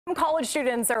College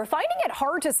students are finding it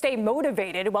hard to stay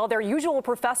motivated while their usual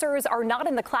professors are not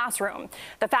in the classroom.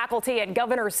 The faculty at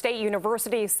Governor State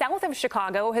University south of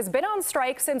Chicago has been on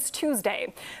strike since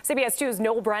Tuesday. CBS 2's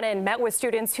Noel Brennan met with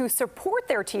students who support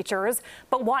their teachers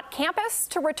but want campus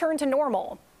to return to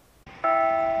normal.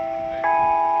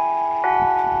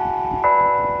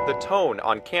 The tone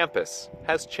on campus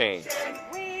has changed.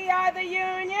 We are the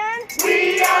union.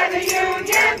 We are the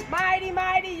union. Mighty,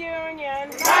 mighty union.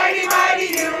 Mighty, mighty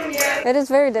union. It is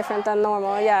very different than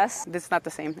normal, yes. It's not the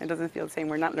same. It doesn't feel the same.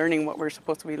 We're not learning what we're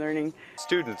supposed to be learning.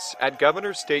 Students at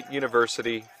Governor State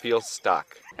University feel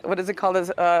stuck. What is it called?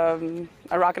 A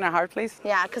rock and a hard place?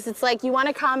 Yeah, because it's like you want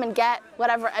to come and get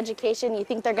whatever education you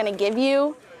think they're going to give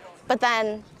you, but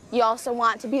then you also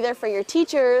want to be there for your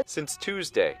teachers. Since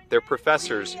Tuesday, their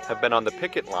professors have been on the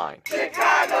picket line.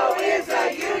 Chicago is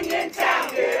a union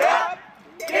town. Get up,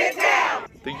 get down.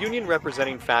 The union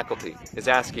representing faculty is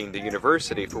asking the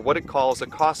university for what it calls a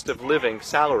cost of living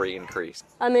salary increase.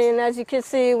 I mean, as you can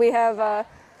see, we have a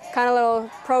kind of little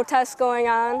protest going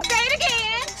on. Say it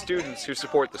again! Students who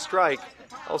support the strike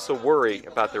also worry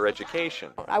about their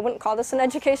education. I wouldn't call this an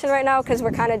education right now because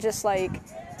we're kind of just like,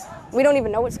 we don't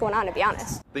even know what's going on, to be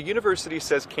honest. The university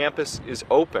says campus is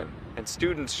open and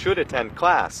students should attend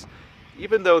class,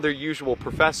 even though their usual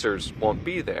professors won't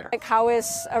be there. Like, how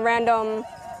is a random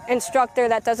instructor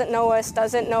that doesn't know us,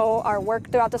 doesn't know our work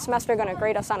throughout the semester, going to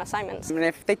grade us on assignments? And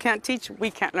if they can't teach,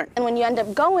 we can't learn. And when you end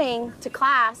up going to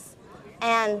class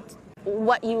and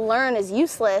what you learn is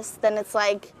useless, then it's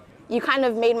like you kind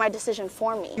of made my decision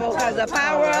for me. Because the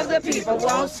power of the people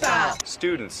won't stop.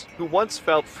 Students who once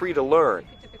felt free to learn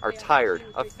are tired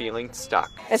of feeling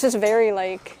stuck. It's just very,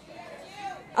 like,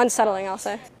 unsettling, I'll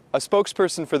say. A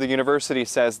spokesperson for the university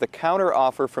says the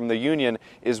counteroffer from the union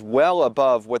is well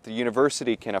above what the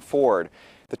university can afford.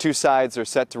 The two sides are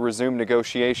set to resume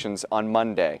negotiations on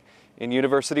Monday. In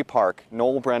University Park,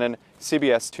 Noel Brennan,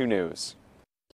 CBS 2 News.